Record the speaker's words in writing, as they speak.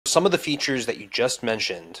some of the features that you just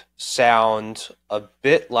mentioned sound a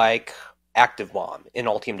bit like ActiveBOM in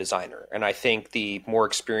Altium Designer, and I think the more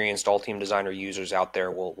experienced Altium Designer users out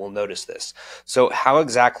there will notice this. So how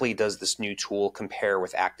exactly does this new tool compare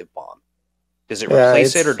with ActiveBOM? Does it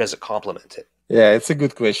replace it or does it complement it? Yeah, it's a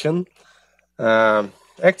good question.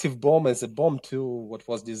 ActiveBOM is a BOM tool what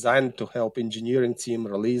was designed to help engineering team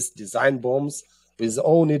release design BOMs with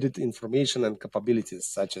all needed information and capabilities,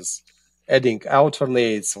 such as adding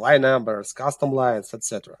alternates, line numbers, custom lines,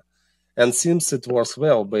 etc. And seems it works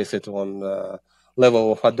well based on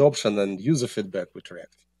level of adoption and user feedback we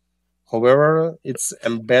tracked. However, it's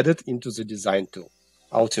embedded into the design tool,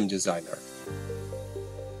 Altium Designer.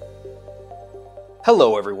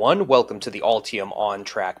 Hello, everyone. Welcome to the Altium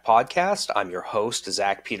OnTrack Podcast. I'm your host,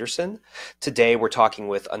 Zach Peterson. Today, we're talking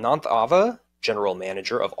with Ananth Avva, General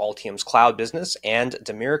Manager of Altium's Cloud Business, and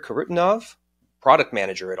Damir Khayrutdinov, Product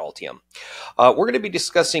Manager at Altium. We're going to be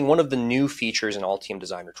discussing one of the new features in Altium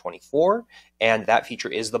Designer 24, and that feature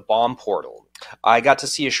is the BOM Portal. I got to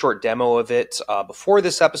see a short demo of it before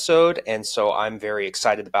this episode, and so I'm very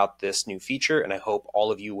excited about this new feature, and I hope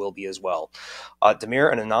all of you will be as well.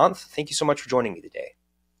 Damir and Ananth, thank you so much for joining me today.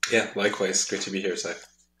 Yeah, likewise. Great to be here, Zach.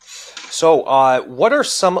 So what are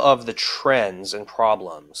some of the trends and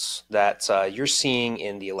problems that you're seeing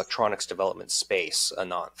in the electronics development space,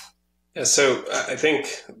 Ananth? Yeah, so I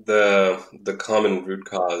think the common root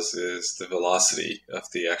cause is the velocity of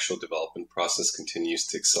the actual development process continues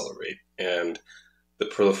to accelerate, and the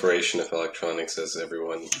proliferation of electronics, as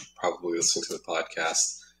everyone probably listening to the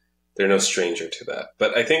podcast, they're no stranger to that.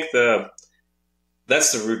 But I think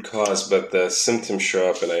that's the root cause, but the symptoms show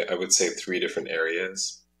up in, I would say, three different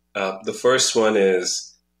areas. The first one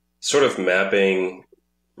is sort of mapping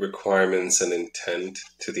requirements and intent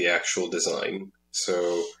to the actual design.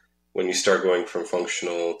 So when you start going from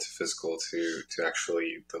functional to physical to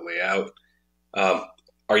actually the layout,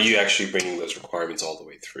 are you actually bringing those requirements all the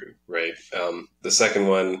way through, right? The second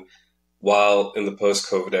one, while in the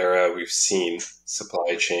post-COVID era, we've seen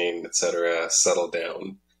supply chain, et cetera, settle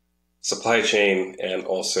down. Supply chain and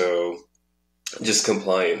also just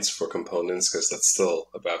compliance for components, because that's still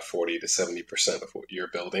about 40 to 70% of what you're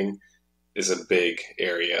building, is a big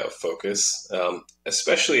area of focus,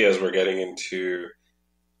 especially as we're getting into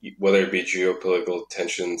whether it be geopolitical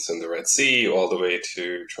tensions in the Red Sea, all the way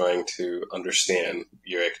to trying to understand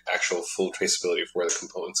your actual full traceability of where the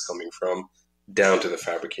component's coming from, down to the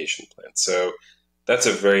fabrication plant. So that's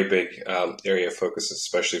a very big area of focus,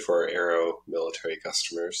 especially for our aero military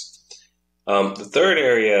customers. The third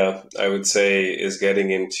area, I would say, is getting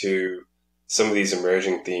into some of these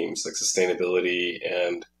emerging themes like sustainability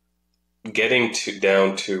and getting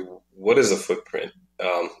down to what is the footprint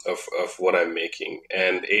of what I'm making.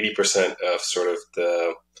 And 80% of sort of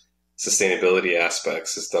the sustainability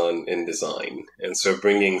aspects is done in design. And so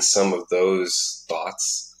bringing some of those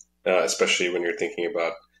thoughts, especially when you're thinking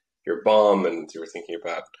about your BOM and you're thinking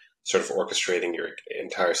about sort of orchestrating your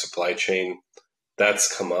entire supply chain,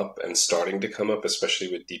 that's come up and starting to come up,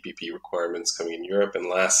 especially with DPP requirements coming in Europe. And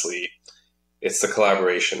lastly, it's the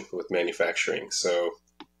collaboration with manufacturing. So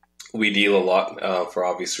we deal a lot, for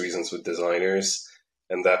obvious reasons, with designers,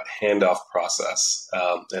 and that handoff process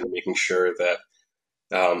and making sure that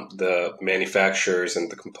the manufacturers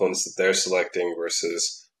and the components that they're selecting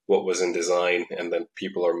versus what was in design, and then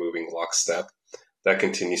people are moving lockstep, that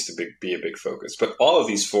continues to be a big focus. But all of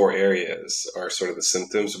these four areas are sort of the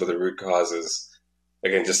symptoms, but the root cause is,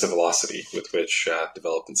 again, just the velocity with which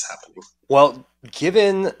development's happening. Well,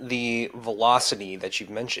 given the velocity that you've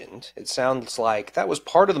mentioned, it sounds like that was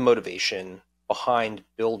part of the motivation behind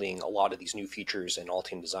building a lot of these new features in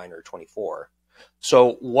Altium Designer 24.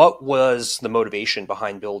 So what was the motivation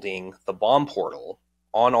behind building the BOM Portal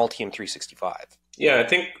on Altium 365? Yeah, I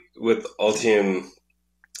think with Altium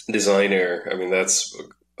Designer, I mean, that's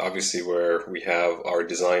obviously where we have our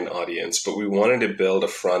design audience, but we wanted to build a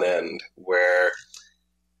front end where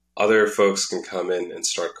other folks can come in and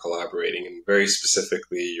start collaborating, and very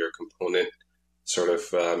specifically your component sort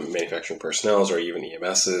of manufacturing personnel or even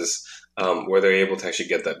EMSs, where they're able to actually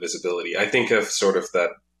get that visibility. I think of sort of that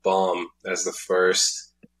BOM as the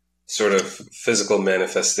first sort of physical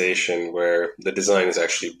manifestation where the design is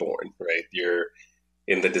actually born, right? You're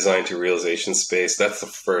in the design to realization space. That's the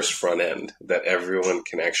first front end that everyone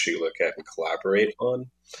can actually look at and collaborate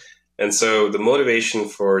on. And so the motivation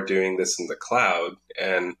for doing this in the cloud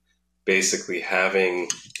and basically having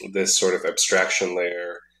this sort of abstraction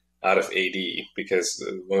layer out of AD, because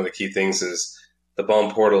one of the key things is the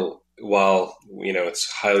BOM Portal, while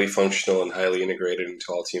it's highly functional and highly integrated into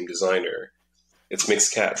Altium Designer, it's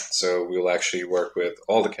mixed CAD. So we'll actually work with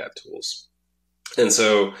all the CAD tools. And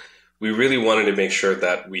so we really wanted to make sure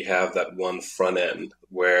that we have that one front end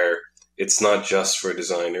where it's not just for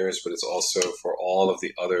designers, but it's also for all of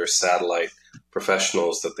the other satellite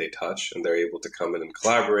professionals that they touch, and they're able to come in and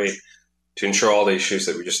collaborate to ensure all the issues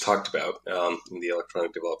that we just talked about in the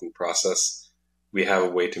electronic development process. We have a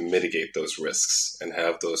way to mitigate those risks and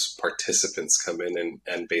have those participants come in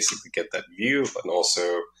and basically get that view, and also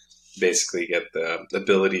basically get the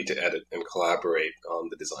ability to edit and collaborate on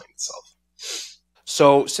the design itself.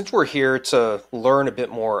 So since we're here to learn a bit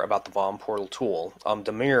more about the BOM Portal tool,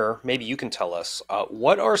 Damir, maybe you can tell us,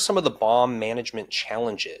 what are some of the BOM management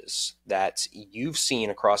challenges that you've seen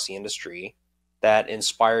across the industry that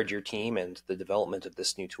inspired your team and the development of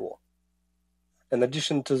this new tool? In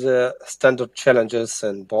addition to the standard challenges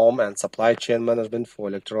in BOM and supply chain management for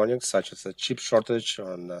electronics, such as a chip shortage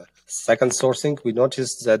and second sourcing, we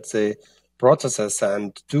noticed that the processes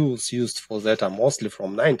and tools used for that are mostly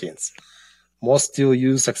from 19th. Most still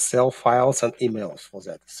use Excel files and emails for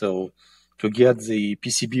that. So to get the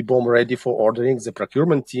PCB BOM ready for ordering, the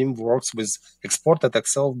procurement team works with exported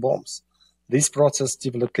Excel BOMs. This process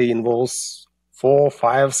typically involves 4 or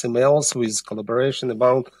 5 emails with collaboration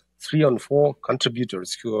among 3 or 4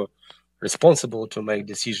 contributors who are responsible to make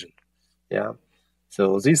decision. Yeah.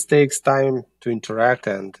 So this takes time to interact,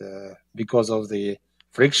 and because of the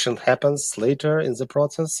friction happens later in the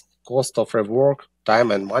process, cost of rework,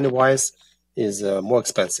 time and money-wise, is more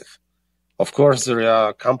expensive. Of course, there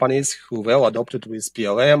are companies who well adopted with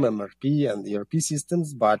PLM, MRP, and ERP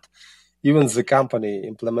systems, but even the company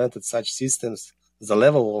implemented such systems, the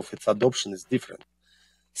level of its adoption is different.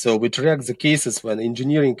 So we track the cases when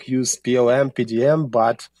engineering use PLM, PDM,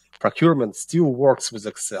 but procurement still works with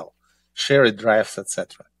Excel, shared drives,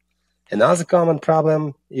 etc. Another common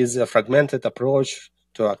problem is a fragmented approach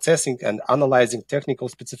to accessing and analyzing technical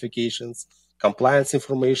specifications, compliance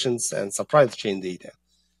informations, and supply chain data.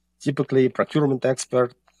 Typically, procurement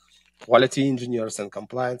experts, quality engineers, and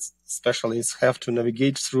compliance specialists have to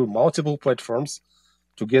navigate through multiple platforms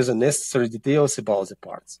to gather necessary details about the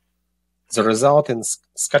parts. The result is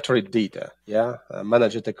scattered data,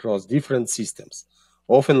 managed across different systems,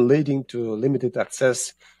 often leading to limited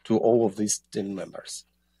access to all of these team members.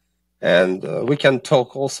 And we can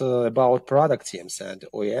talk also about product teams and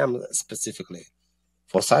OEM specifically.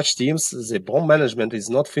 For such teams, the BOM management is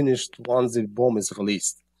not finished once the BOM is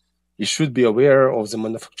released. You should be aware of the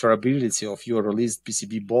manufacturability of your released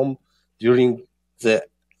PCB BOM during the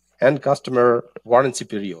end customer warranty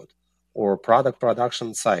period or product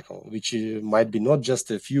production cycle, which might be not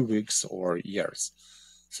just a few weeks or years.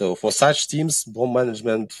 So for such teams, BOM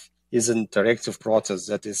management is an interactive process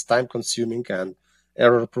that is time-consuming and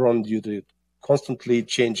error-prone due to constantly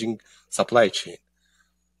changing supply chain.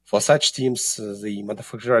 For such teams, the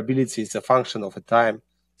manufacturability is a function of a time,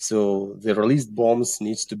 so the released BOMs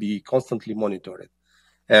needs to be constantly monitored.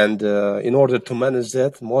 And in order to manage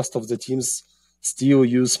that, most of the teams still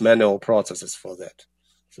use manual processes for that,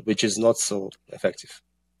 which is not so effective.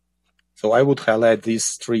 So I would highlight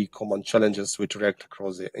these 3 common challenges we tracked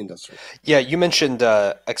across the industry. Yeah, you mentioned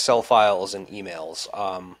Excel files and emails.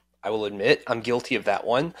 I will admit I'm guilty of that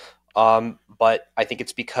one, but I think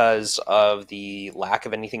it's because of the lack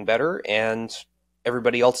of anything better, and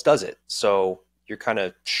everybody else does it. So you're kind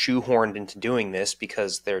of shoehorned into doing this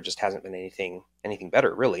because there just hasn't been anything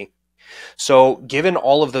better, really. So given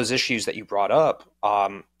all of those issues that you brought up,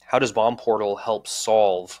 how does BOM Portal help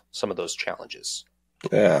solve some of those challenges?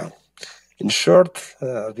 Yeah. In short,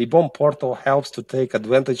 the BOM Portal helps to take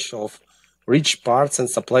advantage of rich parts and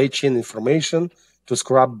supply chain information to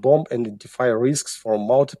scrub BOM and identify risks from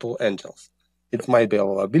multiple angles. It might be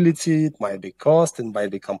availability, it might be cost, it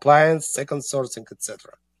might be compliance, second sourcing,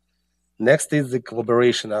 etc. Next is the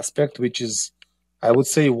collaboration aspect, which is, I would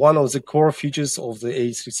say, one of the core features of the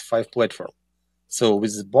A365 platform. So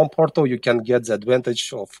with the BOM Portal, you can get the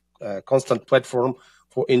advantage of a constant platform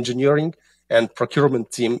for engineering and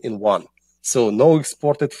procurement team in one. So no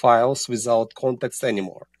exported files without context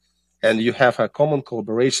anymore. And you have a common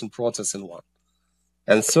collaboration process in one.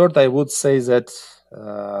 And third, I would say that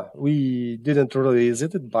we didn't really use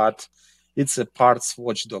it, but it's a parts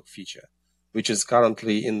watchdog feature, which is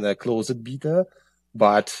currently in the closed beta,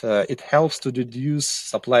 but it helps to reduce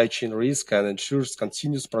supply chain risk and ensures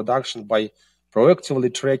continuous production by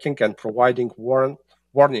proactively tracking and providing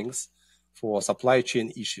warnings for supply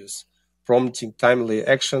chain issues, prompting timely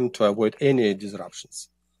action to avoid any disruptions.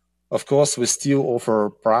 Of course, we still offer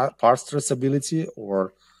parts traceability,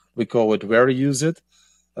 or we call it where use it,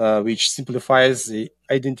 which simplifies the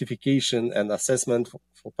identification and assessment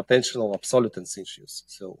for potential obsolescence issues.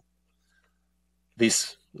 So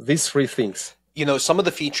these 3 things. Some of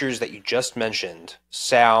the features that you just mentioned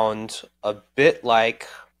sound a bit like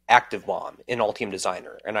ActiveBOM in Altium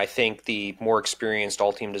Designer, and I think the more experienced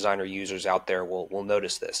Altium Designer users out there will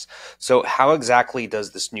notice this. So how exactly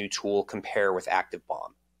does this new tool compare with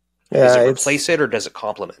ActiveBOM? Does it replace it or does it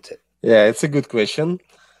complement it? Yeah, it's a good question.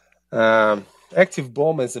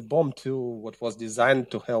 ActiveBOM is a BOM tool what was designed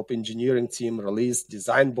to help engineering team release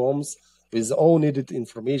design BOMs with all needed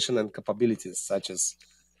information and capabilities, such as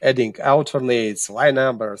adding alternates, line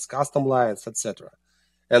numbers, custom lines, etc.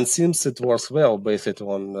 And since it works well based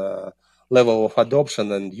on level of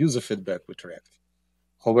adoption and user feedback we tracked.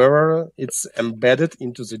 However, it's embedded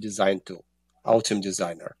into the design tool, Altium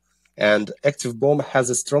Designer. And ActiveBOM has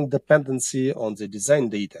a strong dependency on the design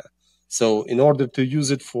data. So in order to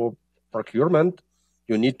use it for procurement,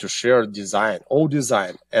 you need to share all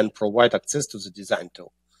design, and provide access to the design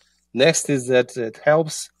tool. Next is that it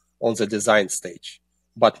helps on the design stage,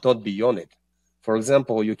 but not beyond it. For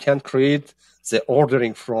example, you can create the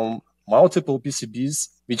ordering from multiple PCBs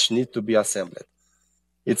which need to be assembled.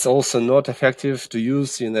 It's also not effective to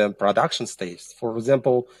use in a production stage. For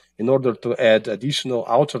example, in order to add additional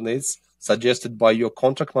alternates suggested by your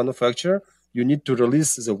contract manufacturer, you need to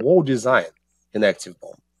release the whole design in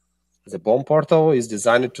ActiveBOM. The BOM Portal is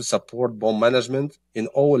designed to support BOM management in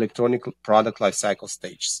all electronic product lifecycle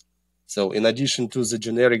stages. So in addition to the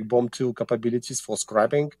generic BOM tool capabilities for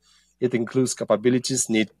scrapping, it includes capabilities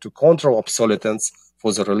needed to control obsolescence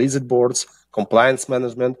for the released boards, compliance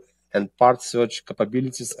management, and part search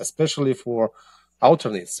capabilities, especially for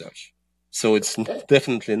alternate search. So it's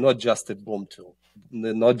definitely not just a BOM tool,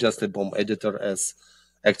 not just a BOM editor as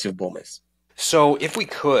ActiveBOM is. So if we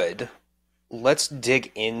could, let's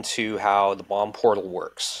dig into how the BOM portal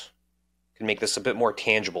works and make this a bit more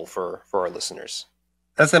tangible for our listeners.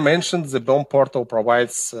 As I mentioned, the BOM portal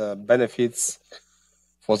provides benefits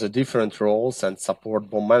for the different roles and support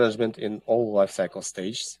BOM management in all lifecycle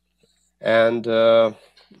stages. And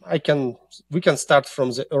we can start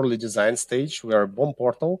from the early design stage, where BOM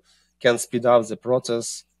portal can speed up the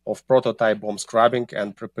process of prototype BOM scrubbing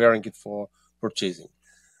and preparing it for purchasing.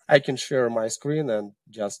 I can share my screen and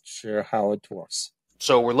just share how it works.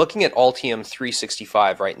 So we're looking at Altium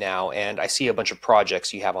 365 right now, and I see a bunch of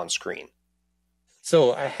projects you have on screen.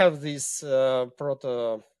 So I have this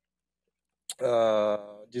proto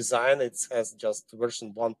design. It has just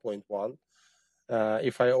version 1.1.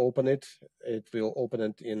 If I open it, it will open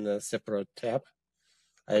it in a separate tab.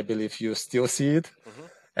 I believe you still see it. Mm-hmm.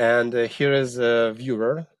 And here is a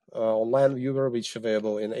viewer, online viewer, which is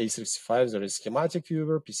available in A365. There is schematic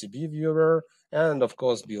viewer, PCB viewer, and of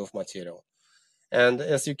course, bill of material. And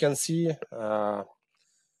as you can see,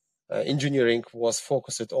 engineering was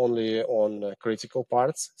focused only on critical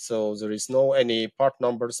parts. So there is no any part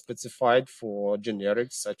number specified for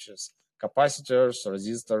generics such as capacitors,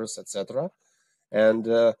 resistors, etc. And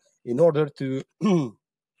in order to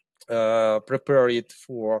prepare it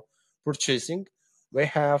for purchasing, we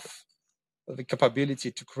have the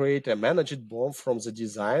capability to create a managed BOM from the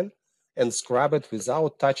design and scrub it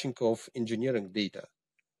without touching of engineering data,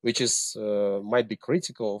 which is might be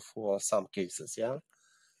critical for some cases. Yeah.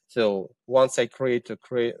 So once I click to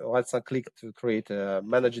create a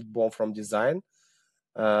managed BOM from design,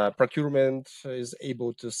 procurement is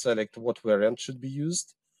able to select what variant should be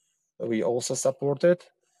used. We also support it.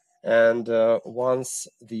 And once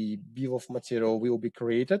the bill of material will be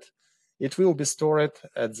created, it will be stored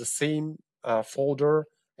at the same folder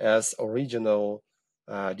as original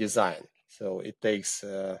design. So it takes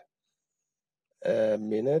a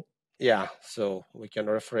minute. Yeah, so we can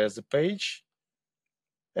refresh the page.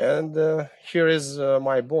 And here is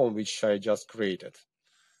my BOM, which I just created.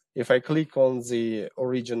 If I click on the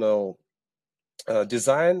original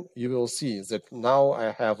design, you will see that now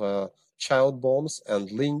I have a child BOMs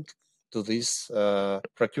and link to this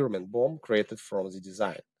procurement BOM created from the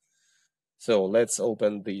design. So let's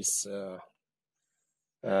open this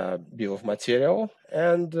bill of material,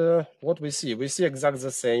 and what we see exactly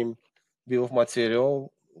the same bill of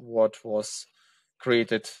material what was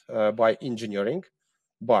created by engineering,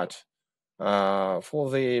 but for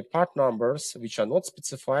the part numbers which are not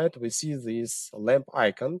specified, we see this lamp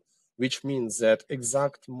icon, which means that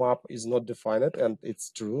exact map is not defined, and it's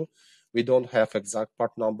true. We don't have exact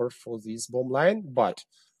part number for this BOM line, but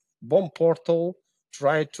BOM Portal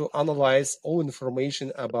tried to analyze all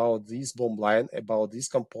information about this BOM line, about this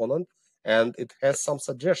component, and it has some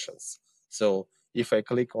suggestions. So if I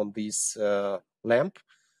click on this lamp,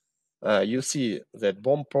 you see that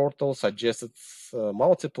BOM Portal suggested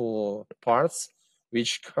multiple parts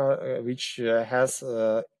which has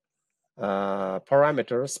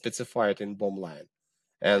parameters specified in BOM line.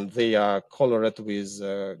 and they are colored with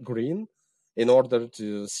green. In order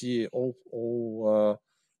to see all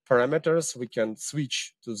parameters, we can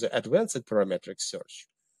switch to the advanced parametric search,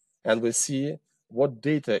 and we see what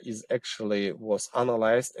data is actually was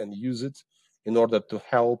analyzed and used in order to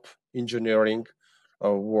help engineering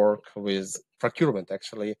work with procurement,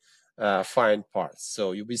 actually find parts.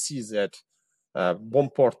 So you will see that BOM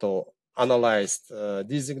Portal analyzed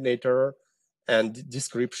designator and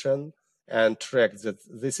description and tracked that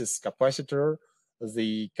this is capacitor.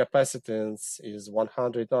 The capacitance is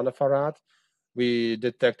 100 nanofarad. We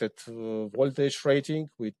detected voltage rating,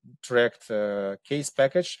 we tracked case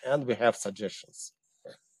package, and we have suggestions.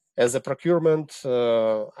 As a procurement,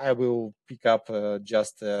 I will pick up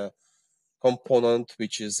just a component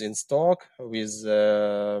which is in stock with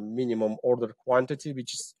minimum order quantity,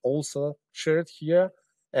 which is also shared here,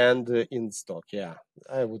 and in stock. Yeah,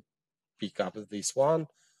 I would pick up this one.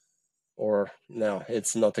 Or no,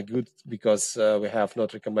 it's not a good because we have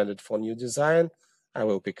not recommended for new design. I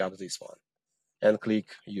will pick up this one and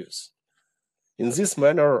click use. In this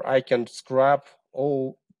manner, I can scrap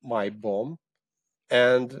all my BOM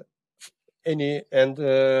and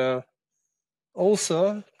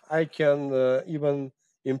also I can even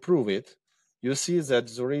improve it. You see that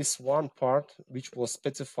there is one part which was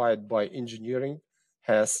specified by engineering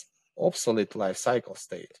has obsolete life cycle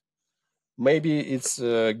state. Maybe it's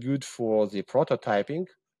good for the prototyping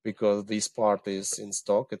because this part is in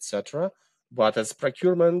stock, etc. But as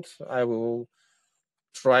procurement, I will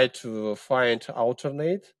try to find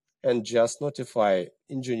alternate and just notify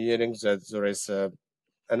engineering that there is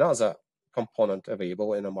another component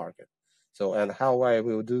available in the market. So, and how I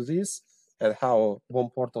will do this and how BOM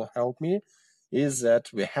Portal helped me is that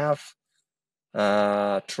we have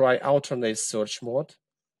try alternate search mode,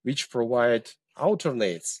 which provide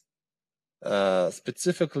alternates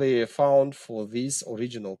specifically found for this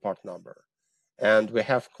original part number. And we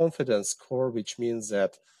have confidence score, which means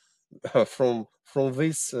that from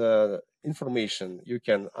this information, you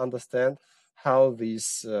can understand how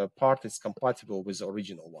this part is compatible with the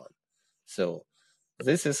original one. So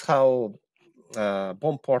this is how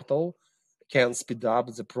BOM Portal can speed up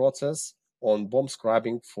the process on BOM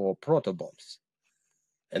scrubbing for proto-BOMs.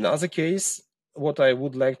 Another case, what I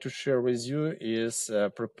would like to share with you is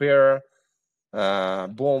prepare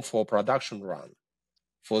BOM for production run.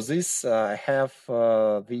 For this, I have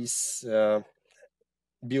this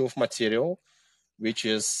bill of material, which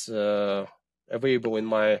is available in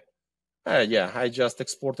my, I just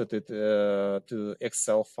exported it to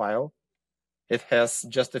Excel file. It has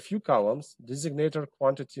just a few columns, designator,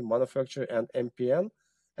 quantity, manufacturer, and MPN,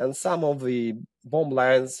 and some of the BOM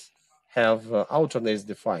lines have alternates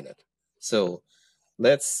defined. So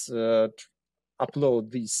let's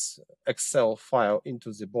upload this Excel file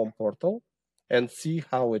into the BOM Portal and see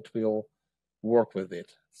how it will work with it.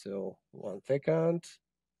 So 1 second.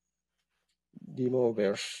 Demo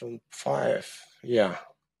version 5. Yeah.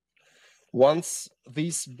 Once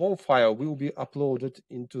this BOM file will be uploaded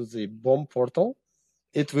into the BOM Portal,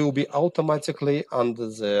 it will be automatically under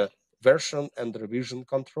the version and revision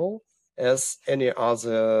control as any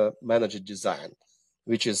other managed design,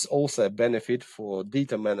 which is also a benefit for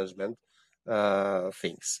data management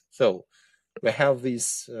things. So we have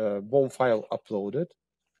this BOM file uploaded.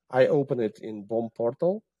 I open it in BOM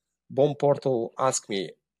Portal. BOM Portal asks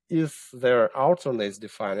me if there are alternates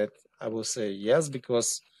defined. I will say yes,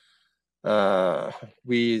 because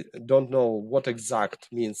we don't know what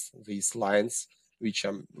exact means these lines which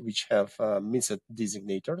have missed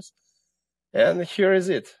designators. And here is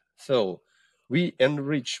it. So we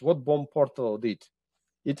enrich what BOM Portal did.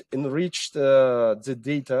 It enriched the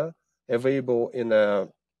data available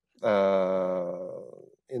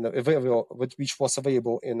which was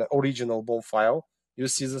available in the original BOM file. You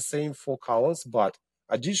see the same 4 columns, but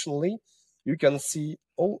additionally, you can see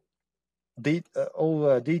all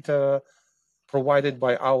data provided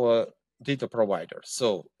by our data provider.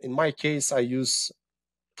 So in my case, I use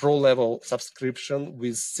pro level subscription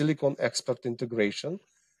with Silicon Expert integration,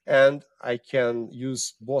 and I can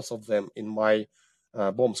use both of them in my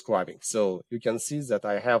BOM scrubbing. So you can see that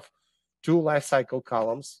I have 2 lifecycle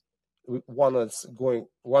columns. One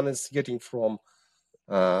is getting from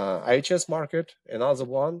IHS market, another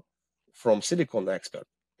one from Silicon Expert.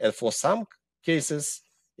 And for some cases,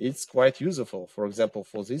 it's quite useful. For example,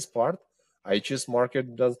 for this part, IHS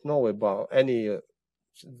market doesn't know about any,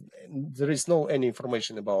 there is no any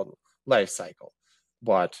information about life cycle,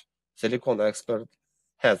 but Silicon Expert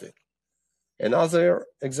has it. Another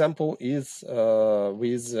example is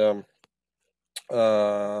with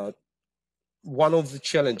one of the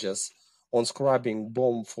challenges on scrubbing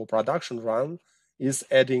BOM for production run is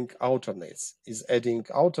adding alternates,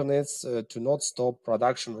 to not stop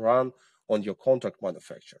production run on your contract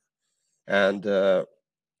manufacturer. And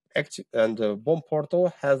BOM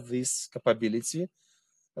Portal has this capability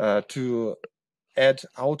to add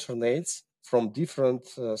alternates from different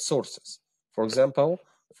sources. For example,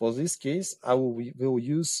 for this case, I will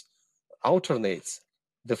use alternates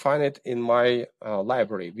defined in my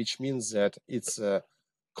library, which means that it's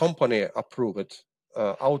company approved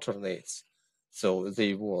alternates. So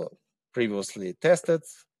they were previously tested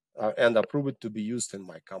and approved to be used in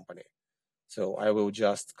my company. So I will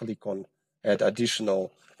just click on add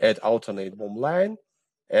alternate BOM line,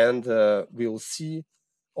 and we'll see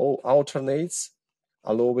all alternates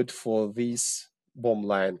allowed for this BOM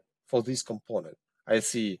line, for this component. I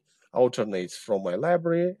see alternates from my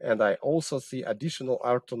library, and I also see additional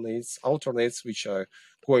alternates which are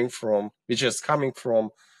coming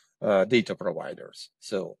from data providers.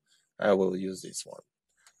 So I will use this one.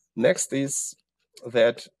 Next is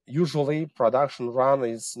that usually production run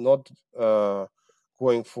is not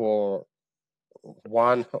going for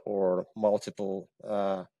one or multiple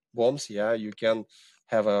BOMs. Yeah, you can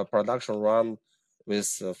have a production run with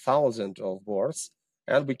thousands of boards,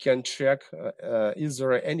 and we can check is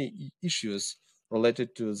there any issues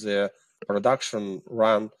related to the production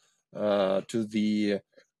run, to the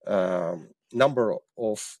number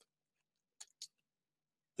of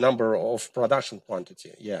production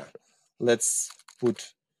quantity. Yeah, let's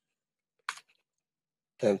put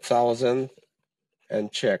 10,000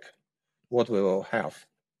 and check what we will have.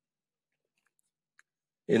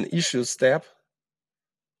 In issue step,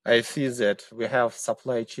 I see that we have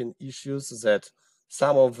supply chain issues, that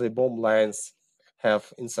some of the BOM lines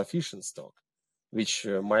have insufficient stock, which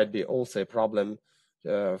might be also a problem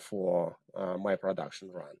for my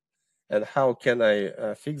production run. And how can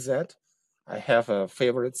I fix that? I have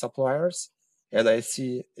favorite suppliers, and I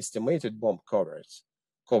see estimated BOM coverage.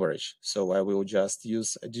 So I will just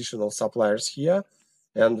use additional suppliers here,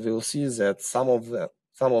 and we'll see that some of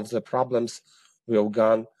the problems will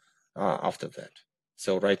gone after that.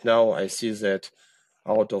 So right now I see that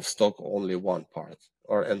out of stock only one part,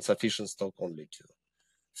 or insufficient stock only two.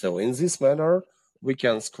 So in this manner, we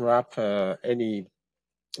can scrap and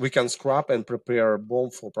prepare BOM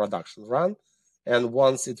for production run. And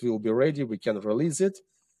once it will be ready, we can release it.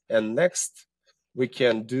 And next, we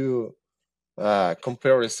can do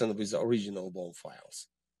comparison with the original BOM files.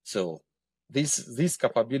 So these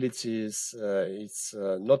capabilities, it's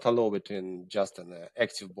not allowed in just an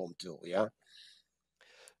ActiveBOM tool, yeah.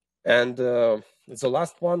 And the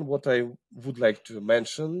last one, what I would like to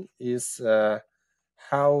mention is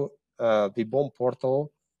how the BOM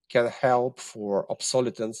portal can help for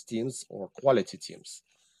obsolescence teams or quality teams.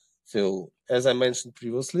 So as I mentioned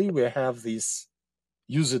previously, we have this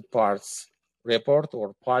used parts report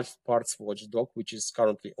or parts watchdog, which is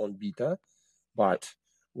currently on beta. But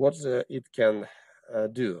what it can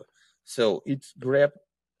do, so it grab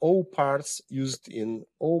all parts used in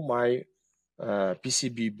all my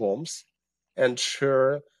PCB BOMs and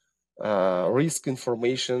share risk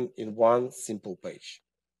information in one simple page.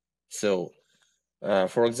 So,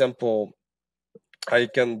 for example, I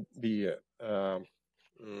can be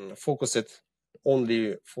focused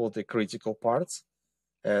only for the critical parts.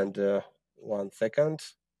 And 1 second.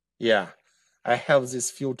 Yeah, I have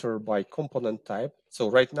this filter by component type. So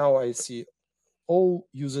right now I see all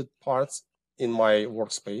used parts in my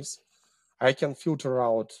workspace. I can filter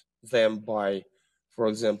out them by, for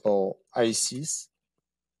example, ICs,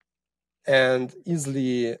 and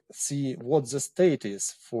easily see what the state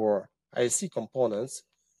is for IC components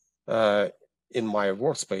in my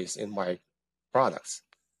workspace, in my products.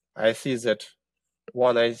 I see that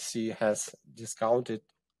one IC has discounted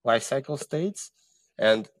lifecycle states,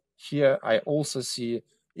 and here I also see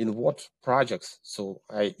in what projects. So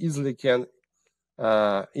I easily can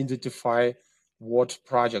identify what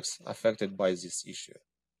projects affected by this issue.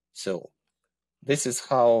 So this is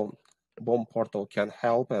how BOM portal can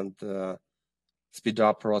help and speed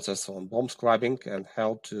up process on BOM scrubbing and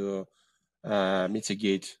help to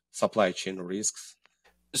mitigate supply chain risks.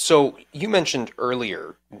 So you mentioned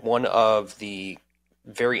earlier one of the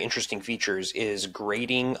very interesting features is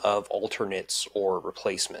grading of alternates or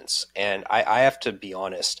replacements. And I have to be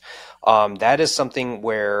honest, that is something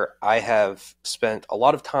where I have spent a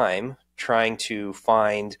lot of time trying to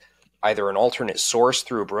find either an alternate source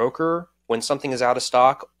through a broker when something is out of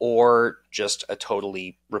stock, or just a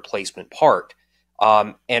totally replacement part.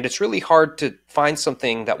 And it's really hard to find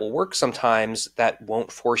something that will work sometimes that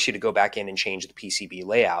won't force you to go back in and change the PCB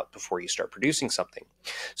layout before you start producing something.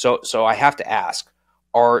 So I have to ask,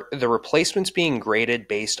 Are the replacements being graded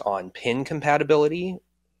based on pin compatibility,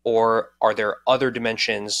 or are there other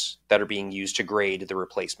dimensions that are being used to grade the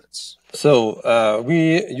replacements? So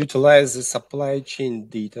we utilize the supply chain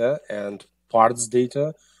data and parts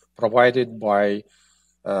data provided by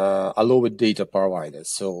allowed data providers.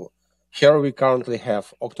 So here we currently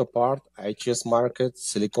have Octopart, IHS Market,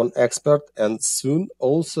 Silicon Expert, and soon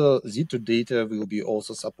also Z2 data will be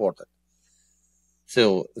also supported.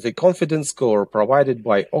 So the confidence score provided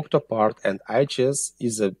by Octopart and IHS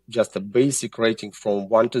is just a basic rating from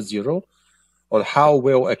 1 to 0 on how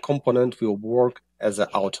well a component will work as an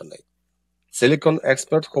alternate. Silicon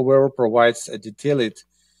Expert, however, provides a detailed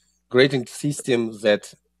grading system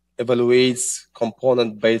that evaluates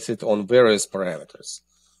component based on various parameters.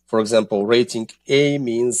 For example, rating A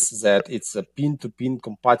means that it's a pin-to-pin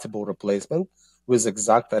compatible replacement with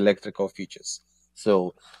exact electrical features.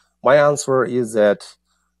 So my answer is that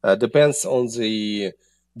depends on the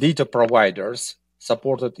data providers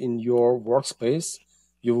supported in your workspace.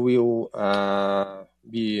 You will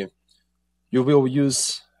be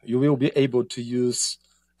able to use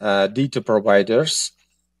data providers.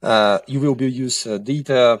 You will be use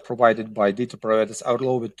data provided by data providers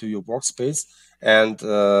uploaded to your workspace, and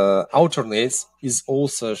alternates is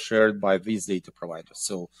also shared by these data providers.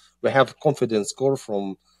 So we have confidence score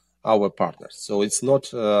from our partners. So it's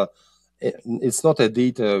not a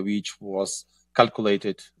data which was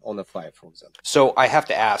calculated on the fly, for example. So I have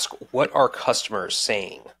to ask, what are customers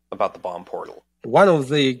saying about the BOM portal? One of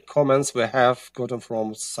the comments we have gotten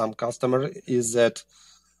from some customer is that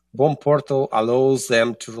BOM Portal allows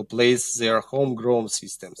them to replace their homegrown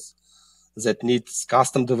systems that needs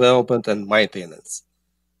custom development and maintenance.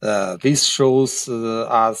 This shows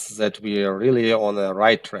us that we are really on the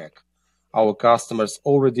right track. Our customers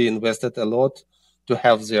already invested a lot to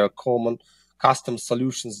have their common custom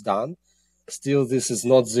solutions done. Still, this is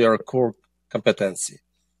not their core competency.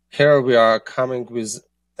 Here we are coming with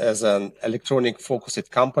as an electronic-focused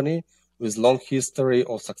company with long history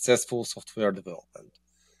of successful software development.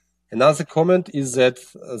 Another comment is that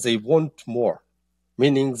they want more,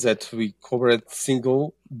 meaning that we covered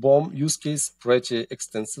single BOM use case pretty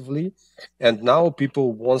extensively, and now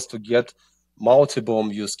people want to get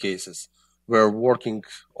multi-BOM use cases. We're working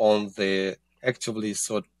on the actively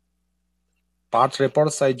sought part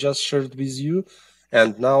reports I just shared with you,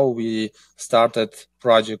 and now we started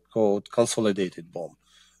project called Consolidated BOM,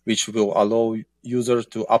 which will allow users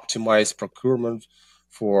to optimize procurement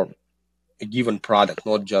for a given product,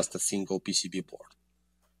 not just a single PCB board.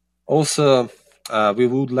 Also, we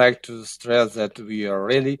would like to stress that we are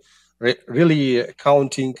really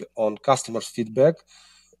counting on customers' feedback.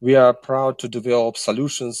 We are proud to develop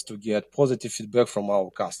solutions to get positive feedback from our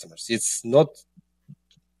customers. It's not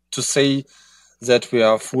to say that we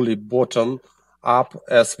are fully bottom up,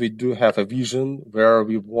 as we do have a vision where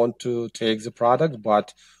we want to take the product,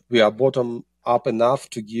 but we are bottom up enough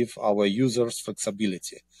to give our users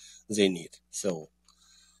flexibility they need. So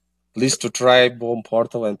please to try BOM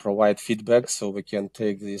Portal and provide feedback so we can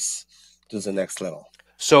take this to the next level.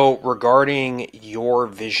 So regarding your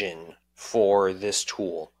vision for this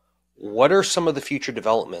tool, what are some of the future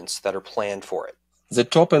developments that are planned for it? The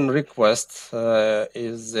top end request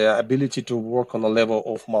is the ability to work on a level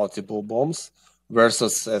of multiple BOMs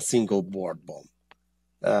versus a single board BOM.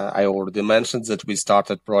 I already mentioned that we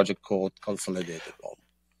started a project called Consolidated BOM.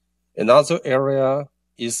 Another area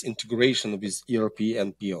is integration with ERP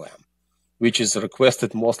and PLM, which is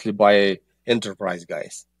requested mostly by enterprise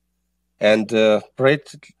guys. And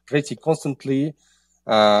pretty constantly,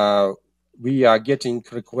 we are getting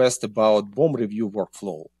requests about BOM review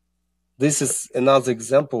workflow. This is another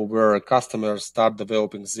example where customers start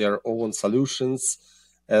developing their own solutions,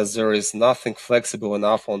 as there is nothing flexible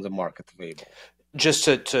enough on the market available. Just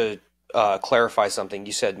to clarify something,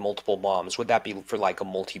 you said multiple BOMs. Would that be for like a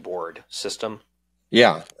multi-board system?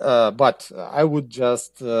 Yeah, but I would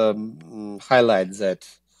just highlight that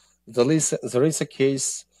there is a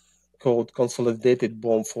case called Consolidated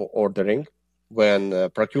BOM for ordering, when a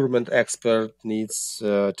procurement expert needs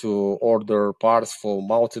to order parts for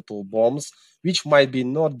multiple BOMs, which might be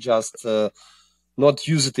not just not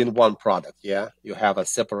used in one product. Yeah, you have a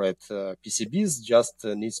separate PCBs, just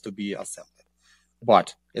needs to be assembled.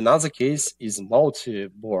 But another case is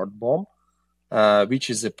multi-board BOM, which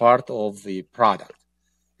is a part of the product.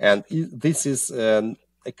 And this is a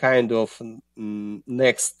kind of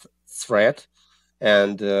next thread,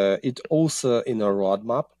 and it also in a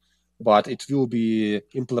roadmap, but it will be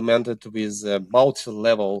implemented with a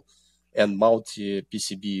multi-level and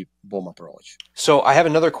multi-PCB BOM approach. So I have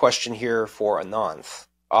another question here for Ananth.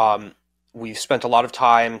 we've spent a lot of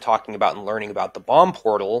time talking about and learning about the BOM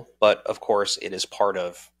portal, but of course it is part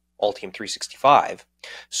of Altium 365.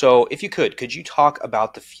 So if you could you talk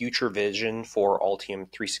about the future vision for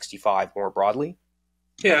Altium 365 more broadly?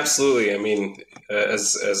 Yeah, absolutely. I mean,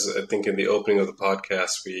 as I think in the opening of the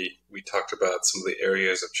podcast, we talked about some of the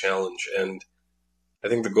areas of challenge, and I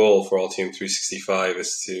think the goal for Altium 365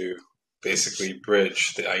 is to basically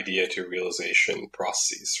bridge the idea to realization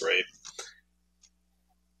processes, right?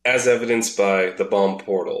 As evidenced by the BOM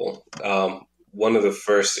portal, one of the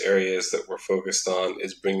first areas that we're focused on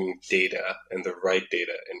is bringing data and the right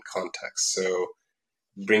data in context. So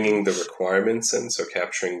bringing the requirements in, so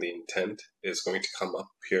capturing the intent is going to come up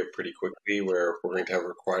here pretty quickly, where we're going to have a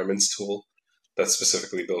requirements tool that's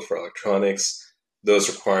specifically built for electronics. Those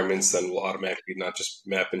requirements then will automatically not just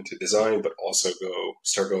map into design, but also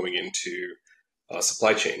start going into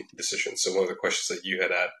supply chain decisions. So one of the questions that you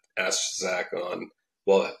had asked Zach on,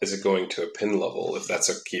 well, is it going to a pin level? If that's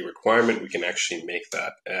a key requirement, we can actually make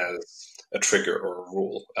that as a trigger or a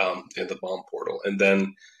rule in the BOM portal. And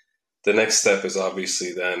then the next step is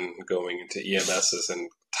obviously then going into EMSs and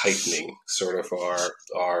tightening sort of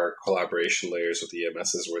our collaboration layers with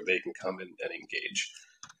EMSs where they can come in and engage.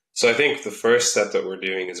 So I think the first step that we're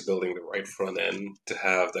doing is building the right front end to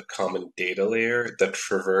have the common data layer that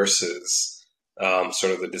traverses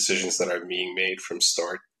sort of the decisions that are being made from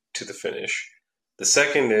start to the finish. The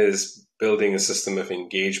second is building a system of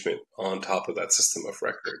engagement on top of that system of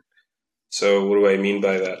record. So what do I mean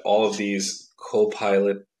by that? All of these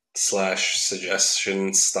co-pilot /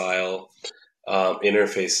 suggestion style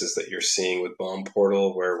interfaces that you're seeing with BOM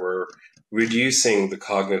portal, where we're reducing the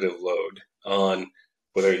cognitive load on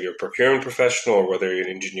whether you're a procurement professional or whether you're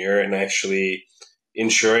an engineer, and actually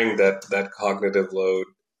ensuring that that cognitive load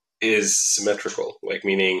is symmetrical, like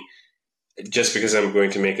meaning just because I'm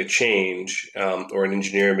going to make a change or an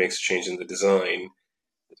engineer makes a change in the design,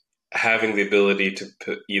 having the ability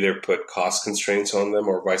to either put cost constraints on them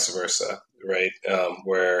or vice versa, right?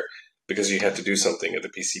 Where because you had to do something at the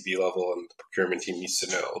PCB level and the procurement team needs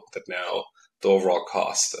to know that now the overall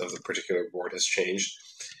cost of the particular board has changed.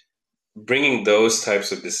 Bringing those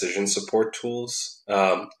types of decision support tools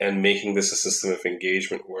and making this a system of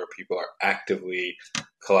engagement where people are actively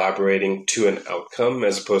collaborating to an outcome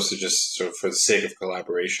as opposed to just sort of for the sake of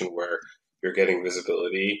collaboration where you're getting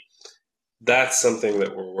visibility. That's something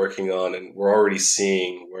that we're working on, and we're already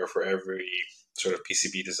seeing where for every sort of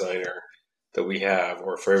PCB designer that we have,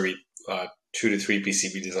 or for every 2 to 3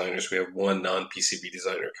 PCB designers, we have one non-PCB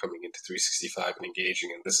designer coming into 365 and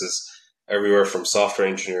engaging. And this is everywhere from software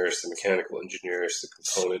engineers to mechanical engineers to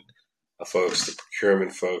component folks to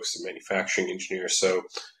procurement folks to manufacturing engineers. So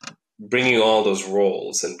bringing all those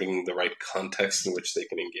roles and bringing the right context in which they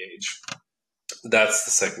can engage. That's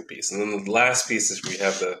the second piece. And then the last piece is we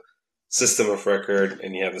have the system of record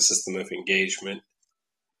and you have the system of engagement.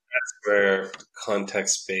 That's where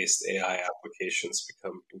context-based AI applications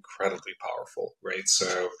become incredibly powerful, right?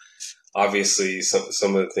 So obviously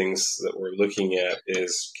some of the things that we're looking at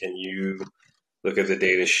is, can you look at the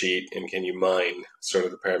data sheet and can you mine sort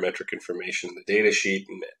of the parametric information in the data sheet,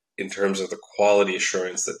 and in terms of the quality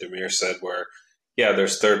assurance that Damir said, where yeah,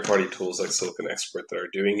 there's third-party tools like Silicon Expert that are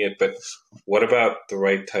doing it, but what about the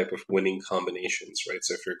right type of winning combinations, right?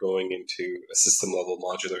 So if you're going into a system-level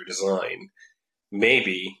modular design,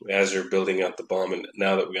 maybe as you're building out the BOM, and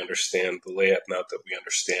now that we understand the layout, now that we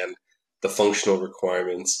understand the functional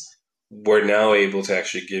requirements, we're now able to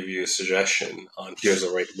actually give you a suggestion on here's the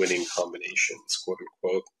right winning combinations, quote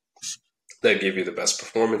unquote, that give you the best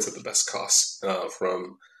performance at the best cost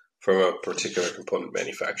from a particular component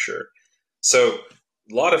manufacturer. So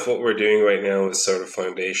a lot of what we're doing right now is sort of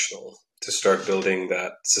foundational to start building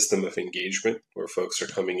that system of engagement where folks are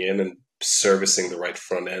coming in and servicing the right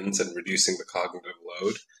front ends and reducing the cognitive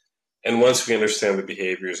load. And once we understand the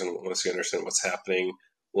behaviors and once we understand what's happening,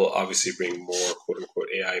 we'll obviously bring more quote-unquote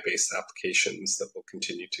AI-based applications that will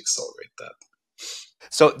continue to accelerate that.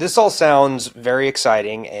 So this all sounds very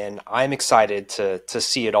exciting, and I'm excited to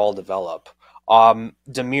see it all develop.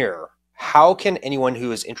 Damir, how can anyone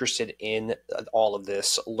who is interested in all of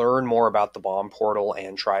this learn more about the BOM portal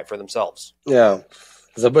and try it for themselves? Yeah,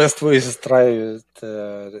 the best way is to try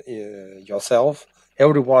it yourself.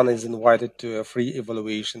 Everyone is invited to a free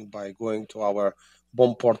evaluation by going to our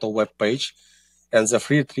BOM portal webpage, and the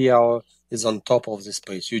free trial is on top of this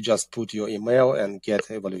page. You just put your email and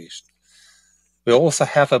get evaluation. We also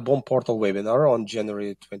have a BOM portal webinar on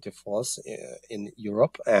January 24th in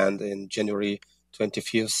Europe and in January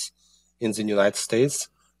 25th in the United States,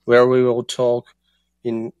 where we will talk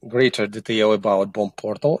in greater detail about BOM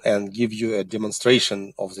portal and give you a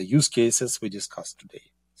demonstration of the use cases we discussed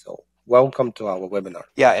today. So welcome to our webinar.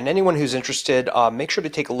 Yeah, and anyone who's interested, make sure to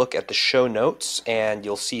take a look at the show notes, and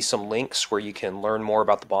you'll see some links where you can learn more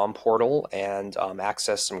about the BOM portal and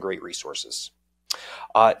access some great resources.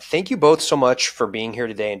 Thank you both so much for being here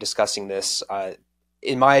today and discussing this.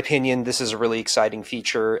 In my opinion, this is a really exciting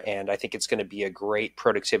feature, and I think it's going to be a great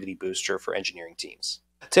productivity booster for engineering teams.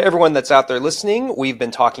 To everyone that's out there listening, we've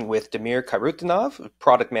been talking with Damir Khayrutdinov,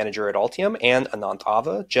 Product Manager at Altium, and Ananth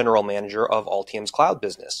Avva, General Manager of Altium's Cloud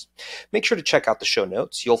Business. Make sure to check out the show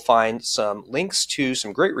notes. You'll find some links to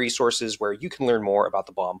some great resources where you can learn more about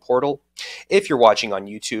the BOM portal. If you're watching on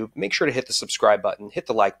YouTube, make sure to hit the subscribe button, hit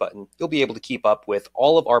the like button. You'll be able to keep up with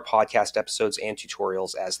all of our podcast episodes and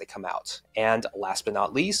tutorials as they come out. And last but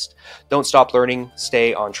not least, don't stop learning,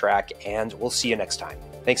 stay on track, and we'll see you next time.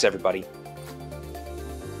 Thanks, everybody.